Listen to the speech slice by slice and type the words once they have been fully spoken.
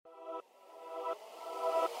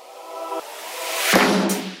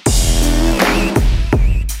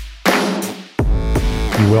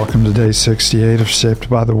Welcome to day 68 of Shaped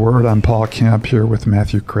by the Word. I'm Paul Kemp here with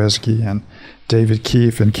Matthew Kresge and David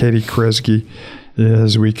Keefe and Katie Kresge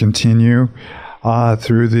as we continue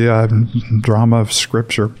through the drama of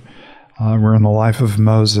Scripture. We're in the life of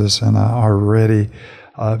Moses, and already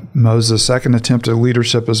Moses' second attempt at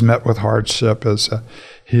leadership is met with hardship as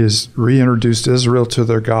he has reintroduced Israel to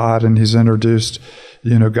their God, and he's introduced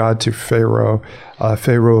God to Pharaoh.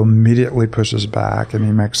 Pharaoh immediately pushes back, and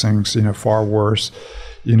he makes things, far worse,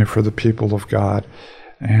 for the people of God.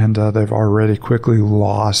 And they've already quickly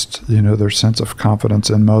lost, their sense of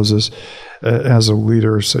confidence in Moses as a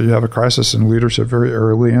leader. So you have a crisis in leadership very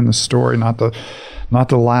early in the story, not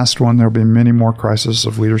the last one. There'll be many more crises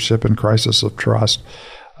of leadership and crisis of trust,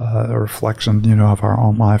 a reflection, of our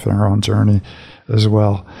own life and our own journey as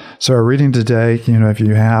well. So our reading today, if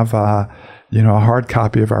you have a hard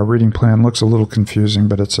copy of our reading plan, looks a little confusing,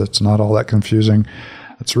 but it's not all that confusing.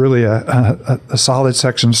 It's really a solid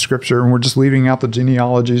section of Scripture, and we're just leaving out the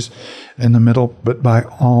genealogies in the middle. But by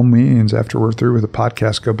all means, after we're through with the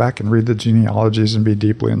podcast, go back and read the genealogies and be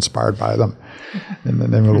deeply inspired by them in the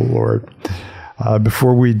name of the Lord.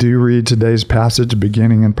 Before we do read today's passage,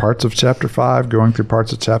 beginning in parts of chapter 5, going through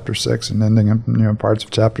parts of chapter 6, and ending in parts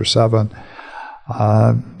of chapter 7,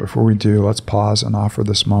 before we do, let's pause and offer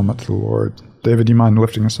this moment to the Lord. David, do you mind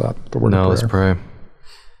lifting us up? The word of prayer? Let's pray.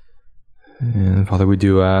 And Father, we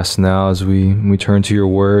do ask now as we turn to your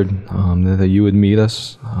word that you would meet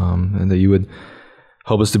us, and that you would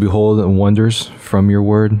help us to behold wonders from your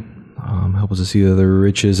word. Help us to see the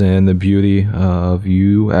riches and the beauty of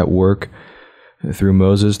you at work through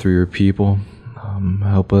Moses, through your people.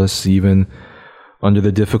 Help us even under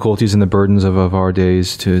the difficulties and the burdens of our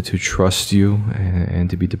days to trust you and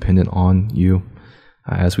to be dependent on you.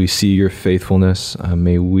 As we see your faithfulness,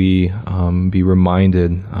 may we be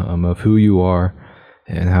reminded of who you are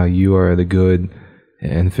and how you are the good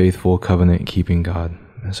and faithful covenant-keeping God.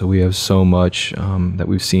 And so we have so much that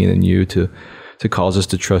we've seen in you to cause us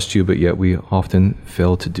to trust you, but yet we often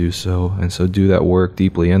fail to do so. And so do that work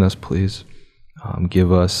deeply in us, please.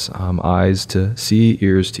 Give us eyes to see,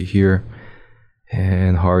 ears to hear,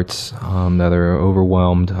 and hearts that are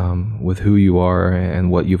overwhelmed with who you are and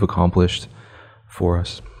what you've accomplished for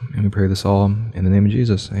us. And we pray this all in the name of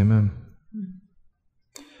Jesus. Amen.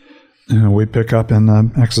 We pick up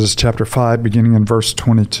in Exodus chapter 5, beginning in verse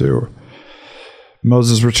 22.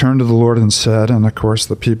 Moses returned to the Lord and said, and of course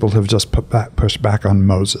the people have just pushed back on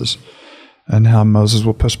Moses. And now Moses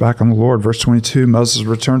will push back on the Lord. Verse 22, Moses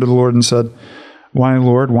returned to the Lord and said, "Why,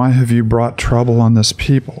 Lord, why have you brought trouble on this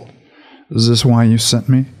people? Is this why you sent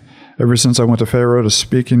me? Ever since I went to Pharaoh to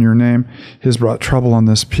speak in your name, he has brought trouble on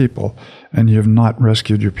this people, and you have not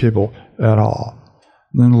rescued your people at all."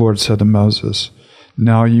 Then the Lord said to Moses,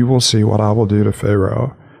 "Now you will see what I will do to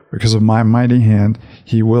Pharaoh. Because of my mighty hand,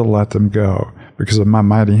 he will let them go. Because of my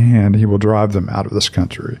mighty hand, he will drive them out of this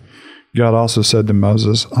country." God also said to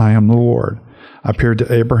Moses, "I am the Lord. I appeared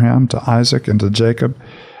to Abraham, to Isaac, and to Jacob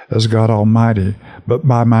as God Almighty, but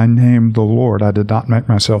by my name, the Lord, I did not make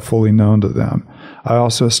myself fully known to them. I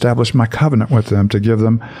also established my covenant with them to give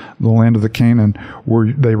them the land of the Canaan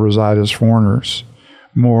where they reside as foreigners.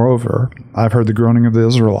 Moreover, I have heard the groaning of the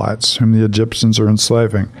Israelites, whom the Egyptians are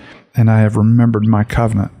enslaving, and I have remembered my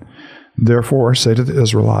covenant. Therefore say to the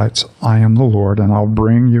Israelites, I am the Lord, and I will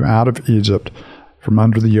bring you out of Egypt from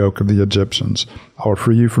under the yoke of the Egyptians. I will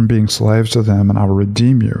free you from being slaves to them, and I will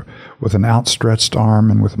redeem you with an outstretched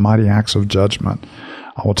arm and with mighty acts of judgment.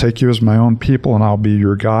 I will take you as my own people, and I will be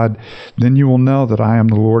your God. Then you will know that I am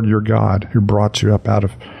the Lord your God, who brought you up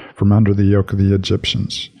from under the yoke of the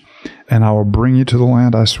Egyptians. And I will bring you to the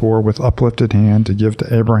land I swore with uplifted hand to give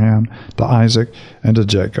to Abraham, to Isaac, and to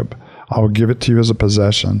Jacob. I will give it to you as a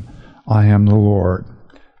possession. I am the Lord."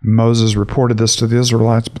 Moses reported this to the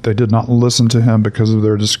Israelites, but they did not listen to him because of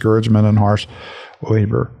their discouragement and harsh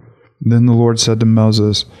labor. Then the Lord said to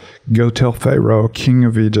Moses, "Go tell Pharaoh, king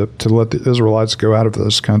of Egypt, to let the Israelites go out of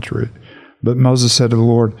this country." But Moses said to the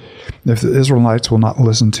Lord, "If the Israelites will not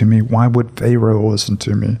listen to me, why would Pharaoh listen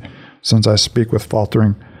to me, since I speak with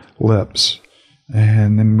faltering lips?"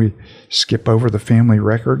 And then we skip over the family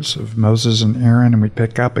records of Moses and Aaron, and we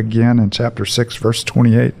pick up again in chapter 6, verse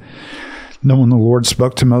 28. Now when the Lord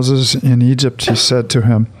spoke to Moses in Egypt, he said to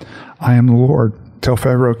him, "I am the Lord. Tell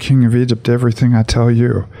Pharaoh, king of Egypt, everything I tell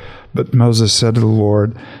you." But Moses said to the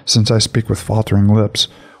Lord, "Since I speak with faltering lips,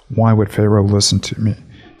 why would Pharaoh listen to me?"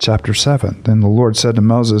 Chapter 7, Then the Lord said to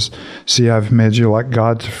Moses, "See, I have made you like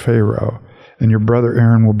God to Pharaoh, and your brother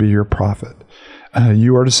Aaron will be your prophet.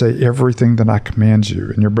 You are to say everything that I command you,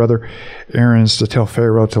 and your brother Aaron is to tell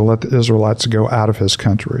Pharaoh to let the Israelites go out of his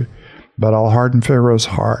country. But I'll harden Pharaoh's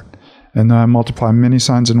heart, And though I multiply many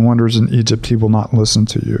signs and wonders in Egypt, he will not listen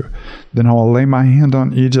to you. Then I will lay my hand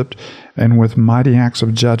on Egypt, and with mighty acts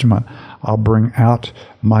of judgment, I'll bring out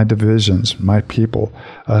my divisions, my people,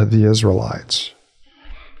 the Israelites.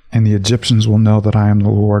 And the Egyptians will know that I am the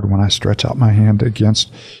Lord when I stretch out my hand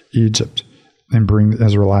against Egypt and bring the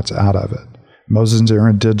Israelites out of it. Moses and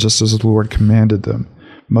Aaron did just as the Lord commanded them.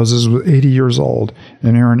 Moses was 80 years old,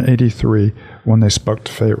 and Aaron 83 when they spoke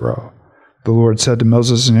to Pharaoh. The Lord said to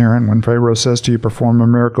Moses and Aaron, when Pharaoh says to you, perform a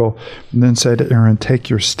miracle, then say to Aaron, take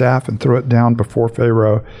your staff and throw it down before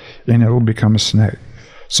Pharaoh, and it will become a snake.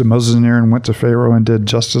 So Moses and Aaron went to Pharaoh and did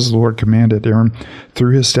just as the Lord commanded. Aaron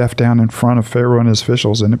threw his staff down in front of Pharaoh and his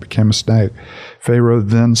officials, and it became a snake. Pharaoh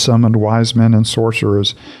then summoned wise men and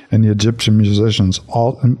sorcerers, and the Egyptian magicians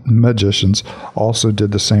also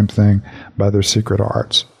did the same thing by their secret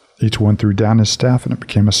arts. Each one threw down his staff, and it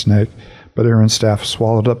became a snake. But Aaron's staff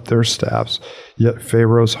swallowed up their staffs. Yet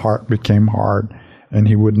Pharaoh's heart became hard, and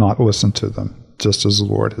he would not listen to them, just as the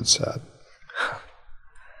Lord had said.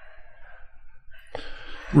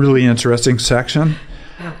 Really interesting section.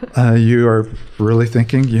 You are really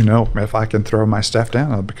thinking, if I can throw my staff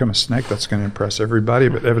down, I'll become a snake. That's going to impress everybody.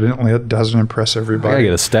 But evidently it doesn't impress everybody. I got to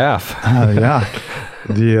get a staff. Yeah.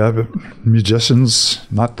 The magicians,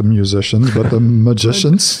 not the musicians, but the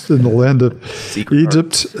magicians in the land of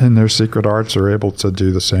Egypt and their secret arts are able to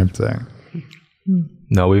do the same thing.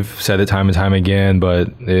 No, we've said it time and time again, but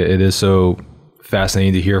it is so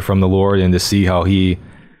fascinating to hear from the Lord and to see how he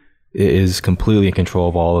is completely in control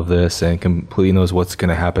of all of this and completely knows what's going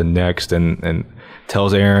to happen next and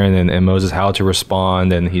tells Aaron and Moses how to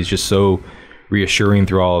respond. And he's just so reassuring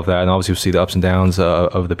through all of that. And obviously we see the ups and downs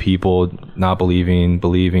of the people not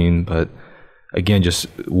believing, but again, just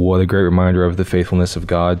what a great reminder of the faithfulness of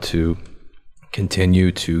God to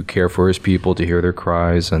continue to care for his people, to hear their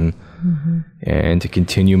cries and to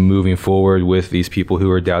continue moving forward with these people who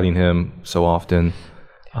are doubting him so often.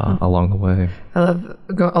 Along the way. I love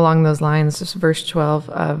along those lines, just verse 12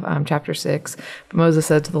 of chapter 6. But Moses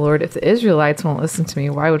said to the Lord, if the Israelites won't listen to me,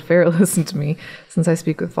 why would Pharaoh listen to me, since I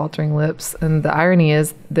speak with faltering lips? And the irony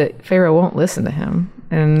is that Pharaoh won't listen to him.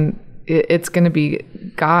 And it's going to be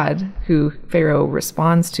God who Pharaoh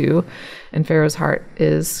responds to. And Pharaoh's heart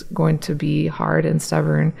is going to be hard and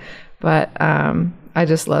stubborn. But I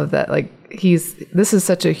just love that, this is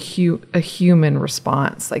such a human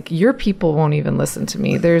response. Your people won't even listen to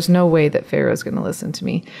me. There's no way that Pharaoh's going to listen to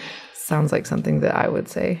me. Sounds like something that I would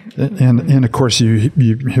say. And of course, you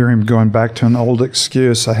hear him going back to an old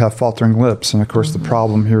excuse, I have faltering lips. And of course, the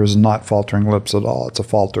problem here is not faltering lips at all. It's a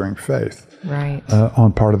faltering faith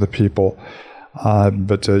on part of the people.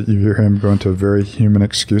 But you hear him going to a very human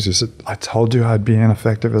excuse. He said, I told you I'd be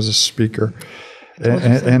ineffective as a speaker.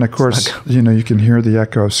 And of course, you can hear the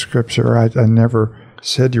echo of Scripture. I never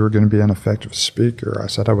said you were going to be an effective speaker. I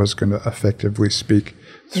said I was going to effectively speak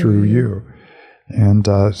through you. And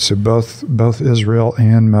so both Israel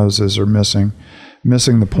and Moses are missing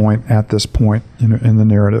the point at this point, in the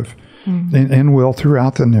narrative, and will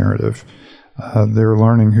throughout the narrative. They're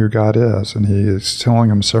learning who God is, and he is telling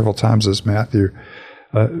them several times, as Matthew.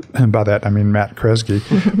 And by that, I mean Matt Kresge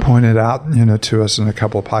pointed out, to us in a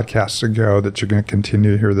couple of podcasts ago that you're going to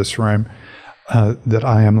continue to hear this frame, that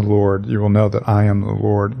I am the Lord. You will know that I am the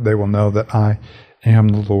Lord. They will know that I am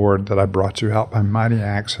the Lord, that I brought you out by mighty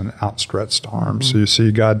acts and outstretched arms. So you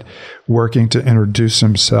see God working to introduce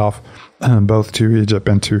himself both to Egypt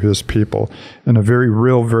and to his people in a very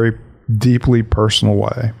real, very deeply personal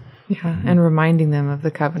way. Yeah, and reminding them of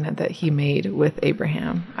the covenant that he made with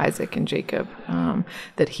Abraham, Isaac, and Jacob,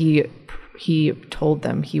 that he told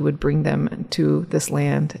them he would bring them to this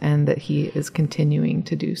land, and that he is continuing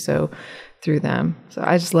to do so through them. So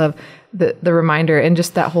I just love the reminder, and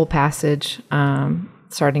just that whole passage,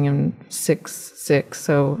 starting in 6:6,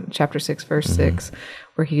 so chapter 6, verse 6,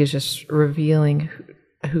 where he is just revealing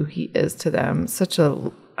who he is to them. Such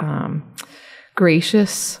a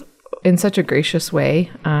in such a gracious way.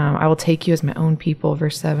 I will take you as my own people,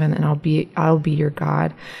 verse 7, and I'll be your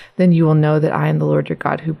God. Then you will know that I am the Lord your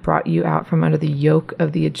God, who brought you out from under the yoke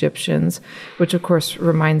of the Egyptians, which of course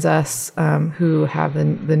reminds us who have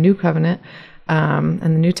the new covenant and the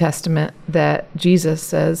New Testament that Jesus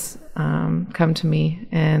says, come to me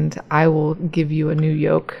and I will give you a new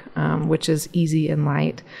yoke, which is easy and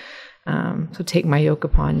light. So take my yoke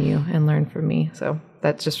upon you and learn from me. So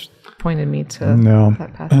that just pointed me to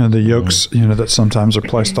that passage. The yokes, that sometimes are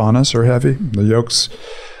placed on us are heavy. The yokes,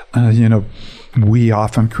 we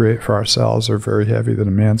often create for ourselves are very heavy. The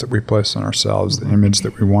demands that we place on ourselves, the image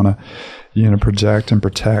that we want to, project and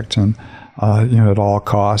protect. And at all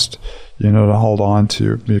cost, to hold on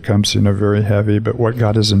to becomes, very heavy. But what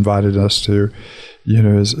God has invited us to,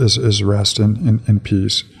 is rest in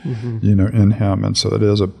peace, in Him. And so it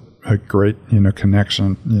is a great,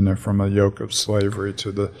 connection, from a yoke of slavery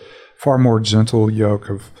to the far more gentle yoke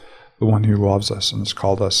of the one who loves us and has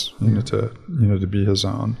called us, to be His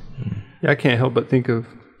own. Yeah, I can't help but think of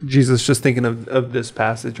Jesus just thinking of this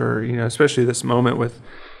passage, or, especially this moment with,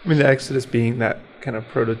 the Exodus being that kind of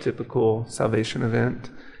prototypical salvation event,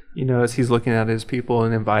 as He's looking at His people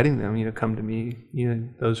and inviting them, come to me,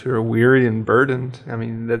 those who are weary and burdened.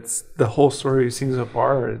 That's the whole story we've seen so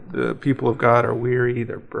far. The people of God are weary,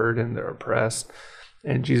 they're burdened, they're oppressed,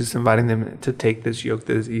 and Jesus inviting them to take this yoke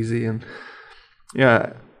that is easy. And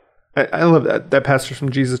yeah, I love that passage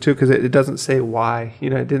from Jesus too, because it doesn't say why. It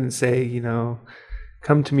didn't say,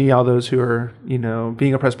 come to me, all those who are,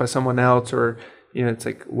 being oppressed by someone else, or, it's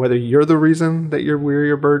like whether you're the reason that you're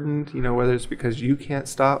weary or burdened, whether it's because you can't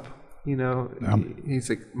stop, He's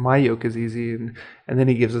like, my yoke is easy. And then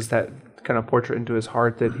He gives us that kind of portrait into His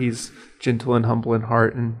heart, that He's gentle and humble in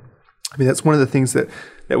heart. And that's one of the things that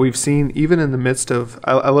we've seen, even in the midst of,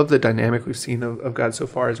 I love the dynamic we've seen of God so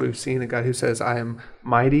far, as we've seen a God who says, I am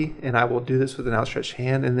mighty and I will do this with an outstretched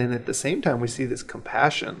hand. And then at the same time, we see this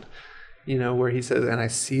compassion, where He says, and I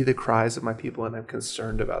see the cries of my people and I'm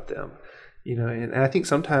concerned about them. And I think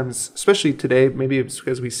sometimes, especially today, maybe it's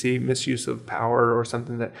because we see misuse of power or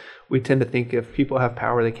something, that we tend to think if people have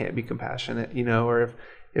power, they can't be compassionate, or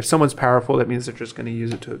if someone's powerful, that means they're just going to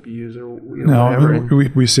use it to abuse, or whatever.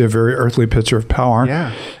 We see a very earthly picture of power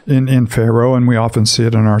in Pharaoh, and we often see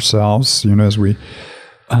it in ourselves, as we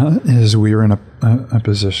are in a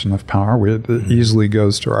position of power. It easily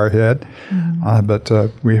goes to our head, but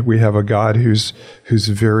we have a God whose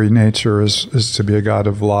very nature is to be a God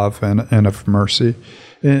of love and of mercy.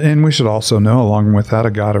 And we should also know, along with that,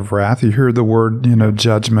 a God of wrath. You hear the word,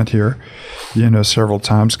 judgment here, several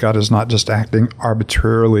times. God is not just acting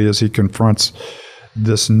arbitrarily as He confronts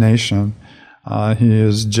this nation. He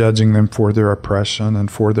is judging them for their oppression and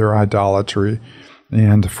for their idolatry,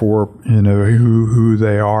 and for, who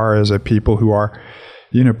they are as a people who are,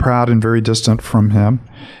 proud and very distant from Him.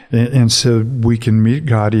 And so we can meet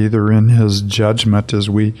God either in His judgment as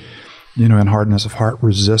we, in hardness of heart,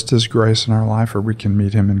 resist His grace in our life, or we can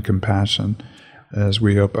meet Him in compassion as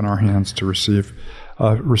we open our hands to receive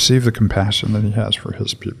the compassion that He has for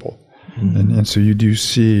His people. And so you do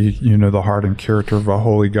see, the heart and character of a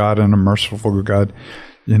holy God and a merciful God,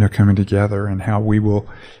 coming together, and how we will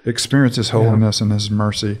experience His holiness and His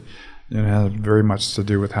mercy. It has very much to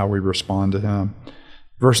do with how we respond to Him.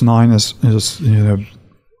 Verse 9 is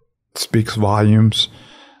speaks volumes.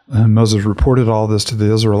 Moses reported all this to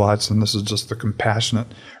the Israelites, and this is just the compassionate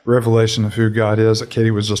revelation of who God is that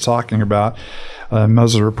Katie was just talking about.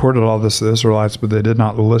 Moses reported all this to the Israelites, but they did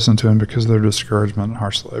not listen to him because of their discouragement and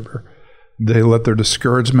harsh labor. They let their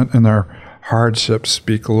discouragement and their hardship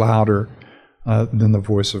speak louder than the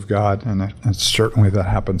voice of God, and certainly that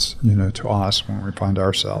happens, to us when we find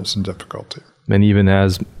ourselves in difficulty. And even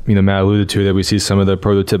as Matt alluded to, that we see some of the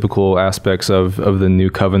prototypical aspects of the new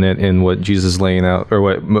covenant in what Jesus is laying out, or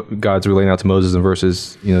what God's laying out to Moses in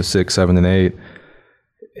verses 6, 7, and 8.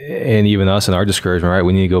 And even us in our discouragement, right?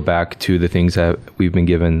 We need to go back to the things that we've been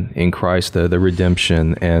given in Christ, the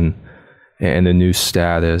redemption and the new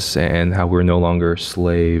status, and how we're no longer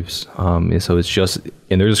slaves. And so it's just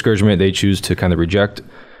in their discouragement, they choose to kind of reject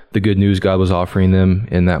the good news God was offering them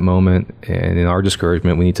in that moment. And in our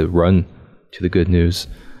discouragement, we need to run to the good news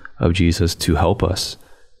of Jesus to help us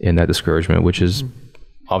in that discouragement, which is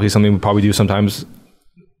obviously something we probably do sometimes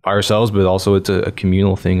by ourselves, but also it's a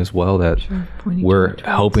communal thing as well, that we're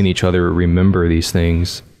helping each other remember these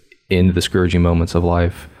things in the discouraging moments of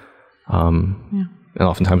life. And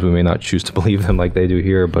oftentimes we may not choose to believe them like they do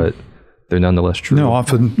here, but they're nonetheless true. No,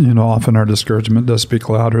 often our discouragement does speak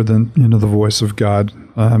louder than, the voice of God.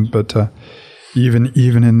 But even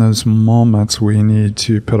in those moments, we need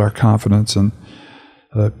to put our confidence in,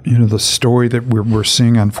 the story that we're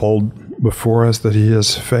seeing unfold before us, that He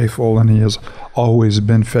is faithful and He has always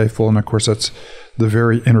been faithful. And of course, that's the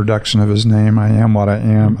very introduction of His name. I am what I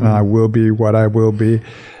am, and I will be what I will be,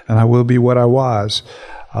 and I will be what I was.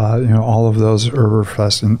 All of those are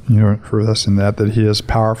reflecting that He is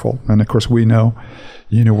powerful. And of course, we know,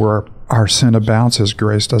 where our sin abounds, His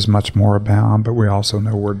grace does much more abound. But we also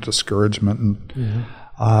know where discouragement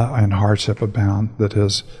and hardship abound, that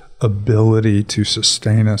His ability to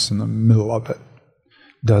sustain us in the middle of it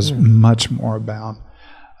does much more abound.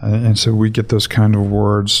 And so we get those kind of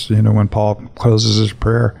words, when Paul closes his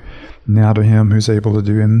prayer, now to him who's able to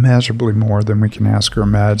do immeasurably more than we can ask or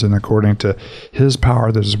imagine, according to his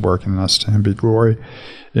power that is working in us. To him be glory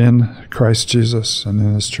in Christ Jesus and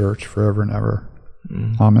in his church forever and ever.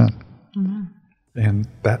 Amen. And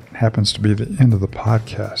that happens to be the end of the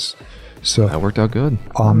podcast. So That worked out good.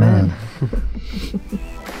 Amen.